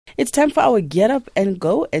It's time for our Get Up and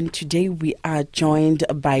Go, and today we are joined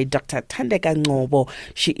by Dr. Thandeka Ngcobo.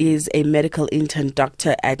 She is a medical intern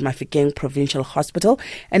doctor at Mafikeng Provincial Hospital,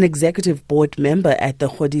 an executive board member at the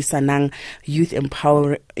Godisanang Youth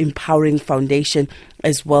Empowering Foundation,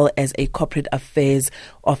 as well as a corporate affairs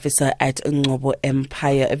officer at Ngcobo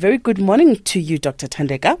Empire. A very good morning to you, Dr.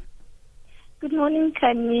 Thandeka. Good morning,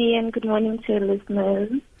 Kanye, and good morning to your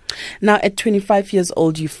listeners. Now, at 25 years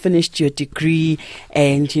old, you finished your degree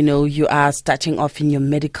and, you are starting off in your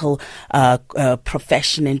medical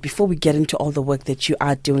profession. And before we get into all the work that you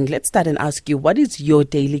are doing, let's start and ask you, what is your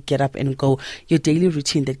daily get up and go, your daily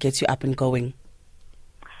routine that gets you up and going?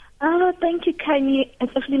 Thank you, Kanye.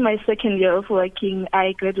 It's actually my second year of working.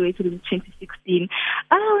 I graduated in 2016.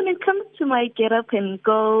 When it comes to my get up and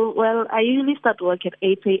go, well, I usually start work at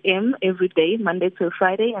 8 a.m. every day, Monday to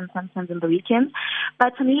Friday, and sometimes on the weekends.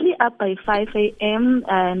 But I'm usually up by 5 a.m.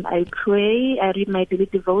 and I pray, I read my daily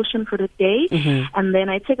devotion for the day, and then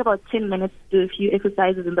I take about 10 minutes to do a few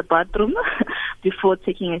exercises in the bathroom before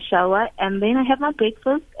taking a shower, and then I have my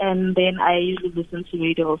breakfast, and then I usually listen to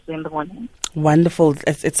radio also in the morning. Wonderful.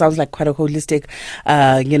 It sounds like quite a holistic,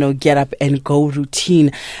 get up and go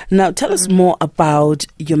routine. Now, tell us more about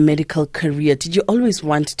your medical career. Did you always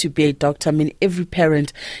want to be a doctor? I mean, every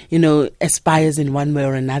parent, aspires in one way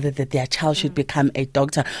or another that their child should become a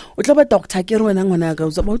doctor.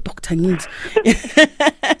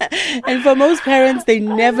 And for most parents, they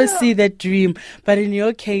never see that dream. But in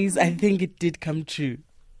your case, I think it did come true.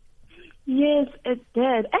 Yes, it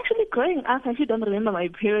did. Actually, growing up, I actually don't remember my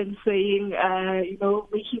parents saying,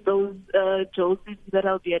 making those jokes that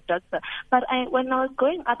I'll be a doctor. But when I was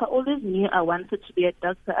growing up, I always knew I wanted to be a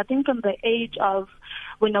doctor. I think from the age of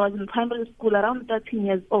when I was in primary school, around 13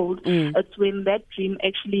 years old, it's when that dream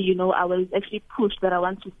actually, I was actually pushed that I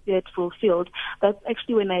want to see it fulfilled. That's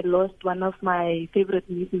actually when I lost one of my favorite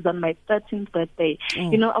nieces on my 13th birthday.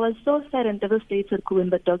 I was so sad and devastated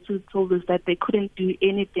when the doctors told us that they couldn't do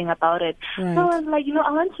anything about it. Right. So I was like,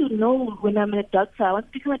 I want to know when I'm a doctor, I want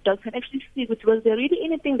to become a doctor and actually see, was there really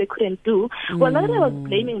anything they couldn't do? Well, not that I was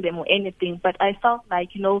blaming them or anything, but I felt like,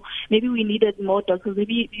 maybe we needed more doctors.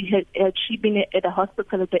 Maybe she been at a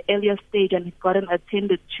hospital at the earlier stage and gotten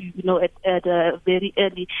attended to, at a very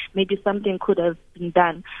early, maybe something could have been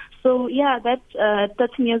done. So yeah, that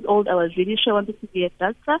 13 years old, I was really sure I wanted to be a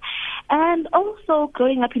doctor. And also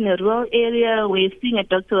growing up in a rural area where seeing a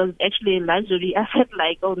doctor was actually a luxury, I felt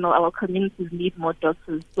like, oh no, our communities need more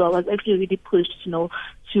doctors. So I was actually really pushed,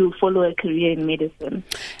 to follow a career in medicine.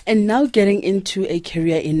 And now getting into a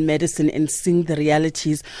career in medicine and seeing the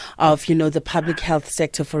realities of, the public health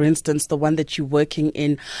sector, for instance, the one that you're working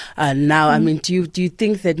in now. I mean, do you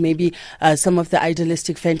think that maybe some of the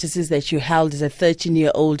idealistic fantasies that you held as a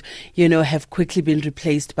 13-year-old, have quickly been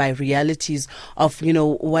replaced by realities of,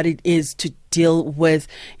 what it is to deal with,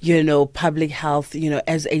 public health,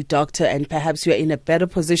 as a doctor, and perhaps you're in a better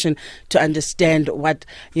position to understand what,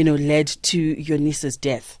 led to your niece's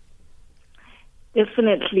death?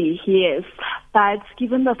 Definitely, yes. But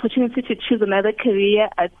given the opportunity to choose another career,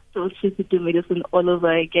 I'd still choose to do medicine all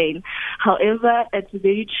over again. However, it's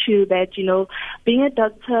very true that, being a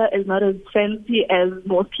doctor is not as fancy as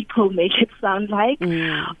most people make it sound like.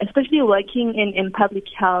 Especially working in public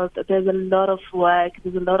health, there's a lot of work,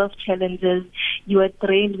 there's a lot of challenges. You are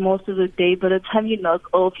trained most of the day. By the time you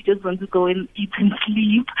knock off, you just want to go and eat and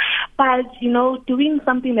sleep. But, doing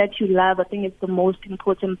something that you love, I think it's the most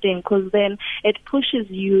important thing, because then it pushes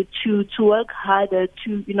you to work harder,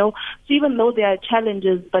 to even though there are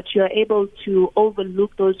challenges, but you are able to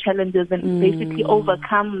overlook those challenges and basically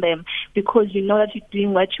overcome them, because you know that you're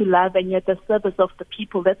doing what you love and you're at the service of the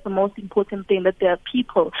people. That's the most important thing, that there are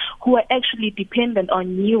people who are actually dependent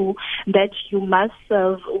on you, that you must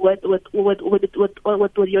serve with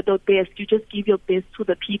your best. You just give your best to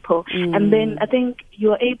the people. And then I think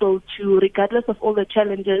you are able to, regardless of all the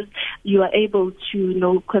challenges, you are able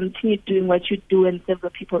to, continue doing what you do and serve the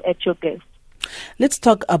people at your best. Let's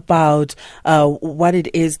talk about what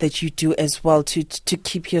it is that you do as well to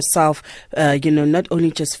keep yourself, not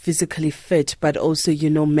only just physically fit, but also,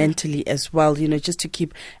 mentally as well, just to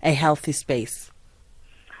keep a healthy space.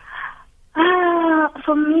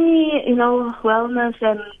 For me, wellness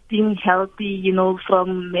and being healthy,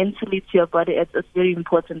 from mentally to your body, it's very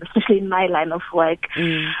important, especially in my line of work.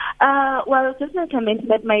 Well, just like I mentioned,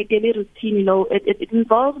 that my daily routine, it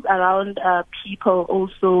involves around people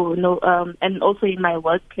also, and also in my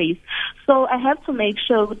workplace. So I have to make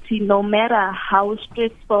sure, no matter how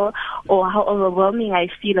stressful or how overwhelming I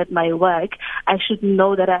feel at my work, I should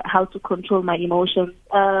know how to control my emotions.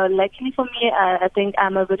 Luckily for me, I think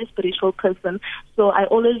I'm a very spiritual person, so I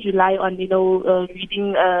always rely on,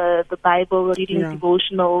 reading the Bible, reading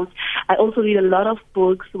devotionals. I also read a lot of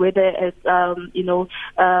books, whether it's,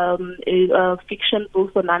 fiction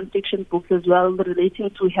books or non-fiction books as well, relating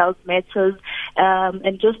to health matters,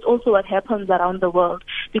 and just also what happens around the world.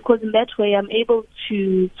 Because in that way, I'm able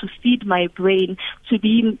to feed my brain to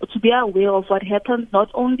be aware of what happens not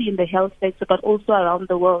only in the health sector but also around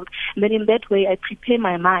the world. And then in that way, I prepare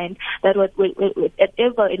my mind that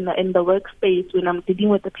whatever in the workspace, when I'm dealing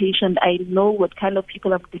with the patient, I know what kind of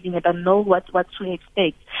people I'm dealing with. I know what to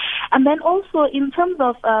expect. And then also in terms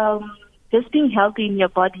of just being healthy in your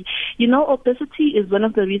body, obesity is one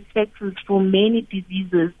of the risk factors for many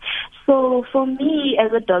diseases. So for me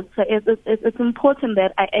as a doctor, it's important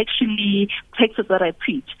that I actually practice what I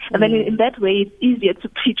preach. And then in that way, it's easier to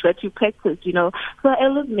preach what you practice, So I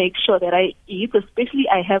always make sure that I eat, especially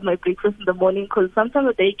I have my breakfast in the morning, because sometimes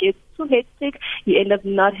the day gets too hectic, you end up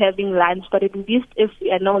not having lunch. But at least if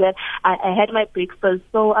I know that I had my breakfast,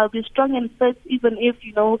 so I'll be strong and fit, even if,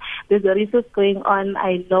 there's a research going on,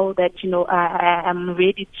 I know that, I am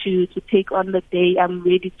ready to take on the day. I'm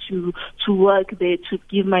ready to work there, to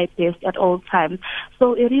give my best at all times.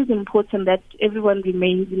 So it is important that everyone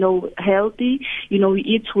remains, healthy. We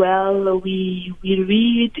eat well, we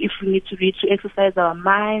read if we need to read, to exercise our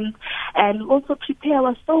minds, and also prepare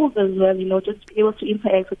our souls as well, just be able to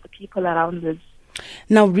interact with the people around us.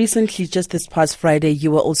 Now, recently, just this past Friday,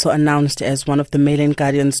 you were also announced as one of the Mail and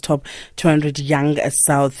Guardian's top 200 young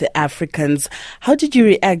South Africans. How did you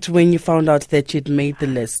react when you found out that you'd made the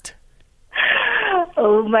list?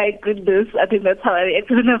 Oh my goodness, I think that's how I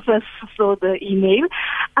reacted when I first saw the email.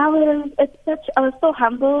 I was so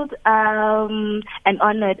humbled and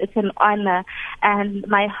honored. It's an honor, and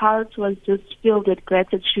my heart was just filled with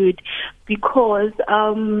gratitude because,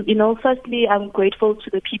 firstly, I'm grateful to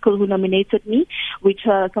the people who nominated me, which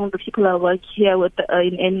are some of the people I work here with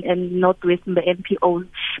in Northwest in the NPOs.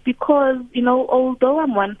 Because, although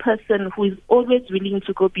I'm one person who is always willing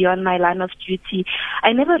to go beyond my line of duty,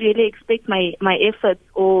 I never really expect my efforts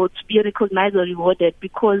or to be recognized or rewarded,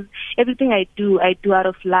 because everything I do out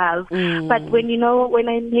of love. But when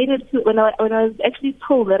I made it when I was actually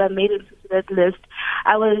told that I made it to that list,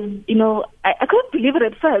 I was, I couldn't believe it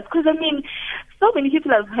at first, because so many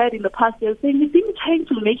people I've heard in the past years saying you've been trying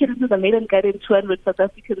to make it into the Mail and Guardian 200 South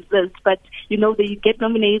Africans list, but they get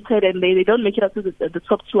nominated and they don't make it up to the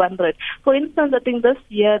top 200. For instance, I think this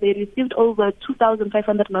year they received over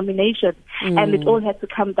 2,500 nominations, and it all had to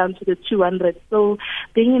come down to the 200. So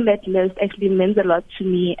being in that list actually means a lot to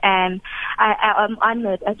me, and I'm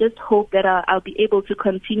honored. I just hope that I'll be able to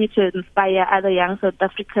continue to inspire other young South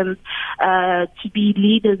Africans to be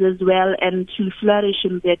leaders as well, and to flourish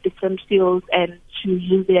in their different fields and to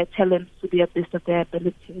use their talents to the best of their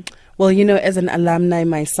ability. Well, as an alumni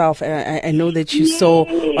myself, I know that you saw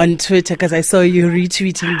on Twitter, because I saw you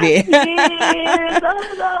retweeting there. Yes.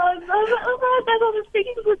 I was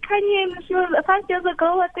speaking to Kanye, and she was 5 years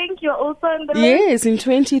ago. I think you're also in the Yes, in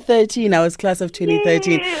 2013. I was class of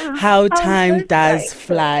 2013. Yes. How time does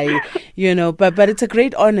fly, But it's a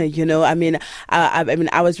great honor,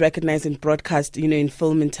 I was recognized in broadcast, in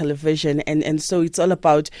film and television, and so it's all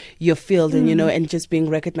about your field, and and just being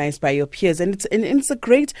recognized by your peers, and it's a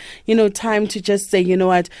great time to just say,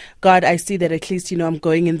 what, God, I see that at least I'm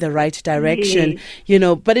going in the right direction,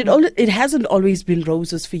 but it hasn't always been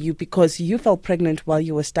roses for you, because you fell pregnant while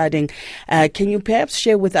you were studying. Can you perhaps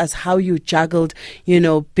share with us how you juggled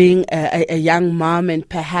being a young mom, and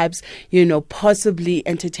perhaps possibly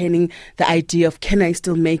entertaining the idea of, can I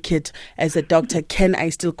still make it as a doctor? Can I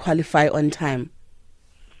still qualify on time?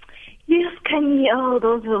 Yes, Kanye.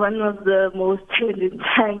 Those were one of the most challenging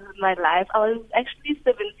times in my life. I was actually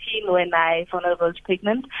 17 when I found out I was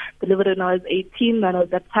pregnant. Delivered when I was 18, and at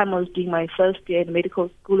that time I was doing my first year in medical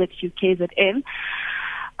school at UKZN.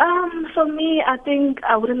 For me, I think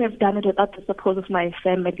I wouldn't have done it without the support of my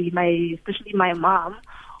family, especially my mom,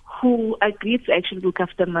 who agreed to actually look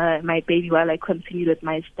after my baby while I continued with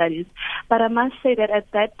my studies. But I must say that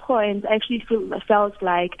at that point, I actually felt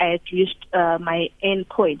like I had reached my end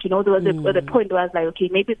point. There was a point where I was like, okay,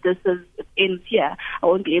 maybe this ends here. I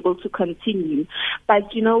won't be able to continue.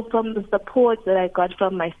 But, from the support that I got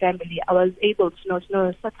from my family, I was able to know,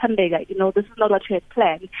 Thandeka, this is not what you had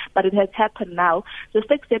planned, but it has happened now.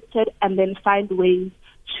 Just accept it and then find ways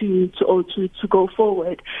to go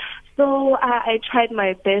forward. So I tried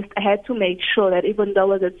my best. I had to make sure that even though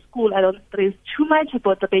I was at school, I don't stress too much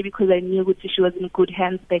about the baby because I knew she was in good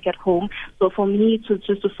hands back at home. So for me to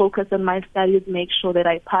just to focus on my studies, make sure that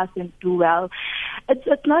I pass and do well.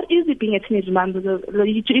 It's not easy being a teenage mom.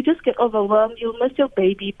 You just get overwhelmed. You miss your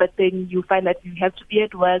baby, but then you find that you have to be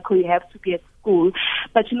at work or you have to be at school.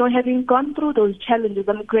 But, having gone through those challenges,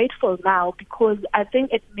 I'm grateful now because I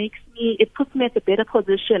think it puts me at a better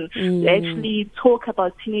position to actually talk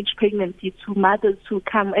about teenage pregnancy to mothers who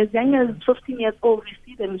come as young as 15 years old. We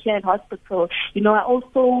see them here in hospital.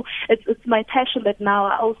 It's my passion that now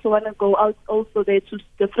I also want to go out also there to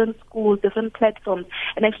different schools, different platforms,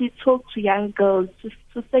 and actually talk to young girls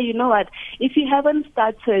to say, you know what, if you haven't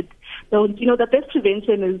started, the best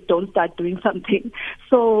prevention is don't start doing something.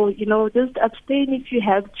 So, just abstain if you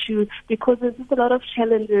have to, because there's just a lot of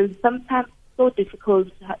challenges. Sometimes so difficult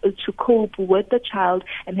to cope with the child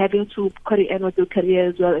and having to carry on with your career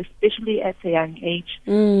as well, especially at a young age.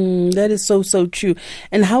 That is so true.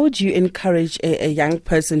 And how would you encourage a young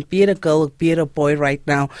person, be it a girl, be it a boy right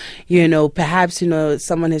now, perhaps,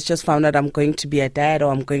 someone has just found out I'm going to be a dad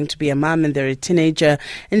or I'm going to be a mom and they're a teenager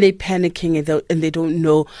and they're panicking and they don't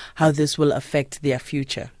know how this will affect their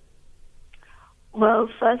future? Well,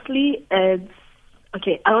 firstly, I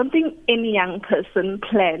don't think any young person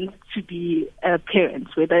plans to be a parent,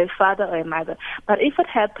 whether a father or a mother. But if it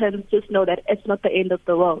happens, just know that it's not the end of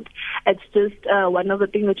the world. It's just one of the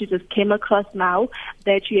things that you just came across now,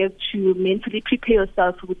 that you have to mentally prepare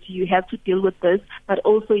yourself with. You have to deal with this, but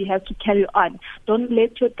also you have to carry on. Don't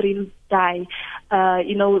let your dreams die.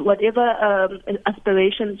 Whatever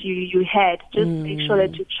aspirations you had, just make sure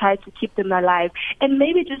that you try to keep them alive. And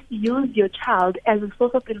maybe just use your child as a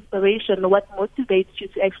source of inspiration, what motivates you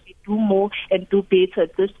to actually do more and do better,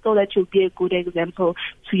 just so that you'll be a good example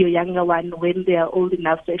to your younger one when they are old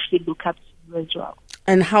enough to actually look up to you as well.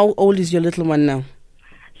 And how old is your little one now?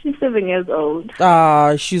 She's 7 years old.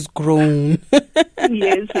 She's grown.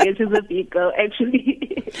 Yes, she's a big girl, actually.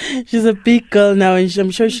 She's a big girl now, and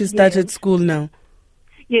I'm sure she started school now.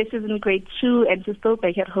 Yes, she's in grade 2 and she's still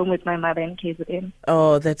back at home with my mother in KZN.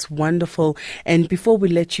 Oh, that's wonderful. And before we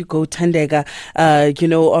let you go, Thandeka,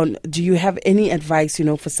 do you have any advice,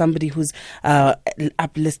 for somebody who's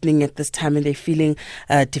up listening at this time and they're feeling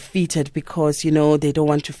defeated because, they don't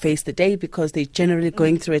want to face the day because they're generally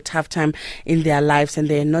going through a tough time in their lives and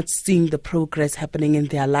they're not seeing the progress happening in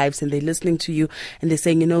their lives, and they're listening to you and they're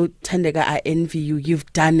saying, Thandeka, I envy you. You've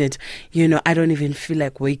done it. I don't even feel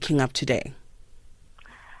like waking up today.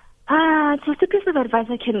 Just a piece of advice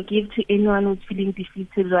I can give to anyone who's feeling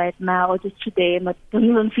defeated right now or just today and don't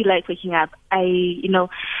even feel like waking up.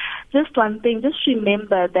 Just one thing, just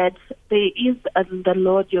remember that there is the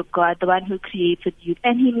Lord your God, the one who created you,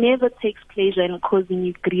 and He never takes pleasure in causing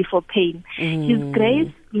you grief or pain. His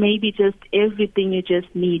grace may be just everything you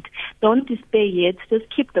just need. Don't despair yet, just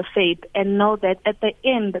keep the faith and know that at the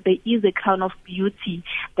end there is a crown of beauty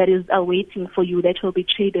that is awaiting for you that will be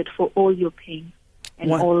traded for all your pain.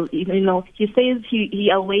 And all, He says he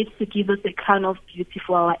awaits to give us a crown of beauty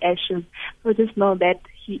for our ashes. So just know that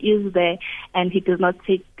He is there and He does not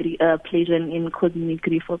take pleasure in causing you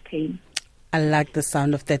grief or pain. I like the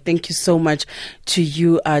sound of that. Thank you so much to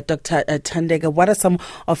you, Dr. Thandeka. What are some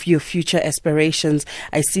of your future aspirations?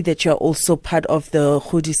 I see that you're also part of the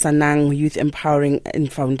Godisanang Youth Empowering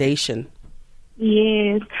Foundation.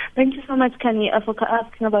 Yes. Thank you so much, Kanye, for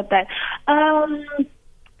asking about that.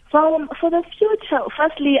 So for the future,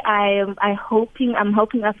 firstly, I'm hoping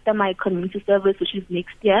after my community service, which is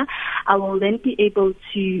next year, I will then be able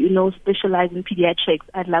to, specialize in pediatrics.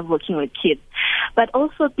 I love working with kids. But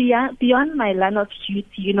also beyond my line of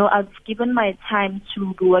duty, I've given my time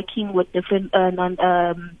to working with different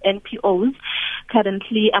NPOs.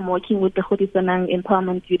 Currently, I'm working with the Godisanang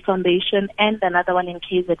Empowerment Youth Foundation and another one in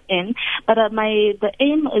KZN. But the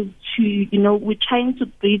aim is to, we're trying to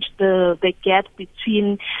bridge the gap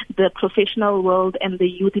between the professional world and the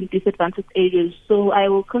youth in disadvantaged areas. So I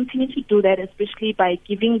will continue to do that, especially by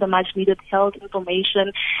giving the much needed health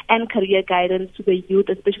information and career guidance to the youth,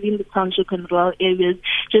 especially in the township and rural areas,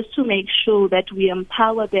 just to make sure that we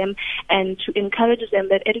empower them and to encourage them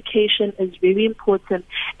that education is very important,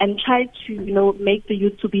 and try to, make the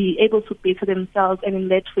youth to be able to better themselves, and in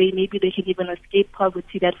that way maybe they can even escape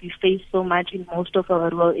poverty that we face so much in most of our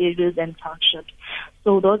rural areas and townships.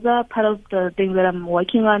 So those are part of the things that I'm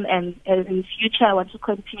working on, and in future I want to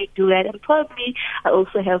continue to do that. And probably I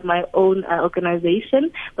also have my own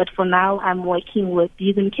organization, but for now I'm working with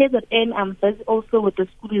these in KZN. I'm busy also with the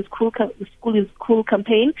School is Cool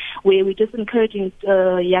campaign, where we're just encouraging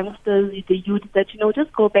youngsters tell the youth that,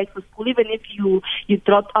 just go back to school, even if you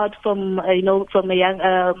dropped out from a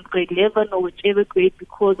young grade 11 or whichever grade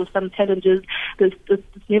because of some challenges. It's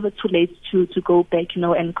never too late to go back,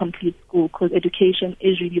 and complete school, because education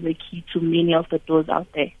is really the key to many of the doors out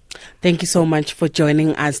there. Thank you so much for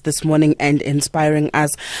joining us this morning and inspiring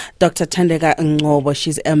us. Dr. Thandeka Ngcobo,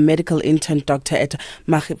 she's a medical intern doctor at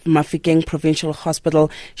Mafikeng Provincial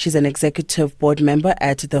Hospital. She's an executive board member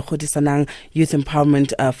at the Godisanang Youth Empowering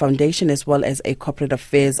Foundation, as well as a corporate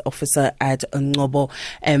affairs officer at Ngcobo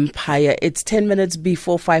Empire. It's 10 minutes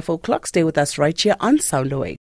before 5 o'clock. Stay with us right here on Sound Away.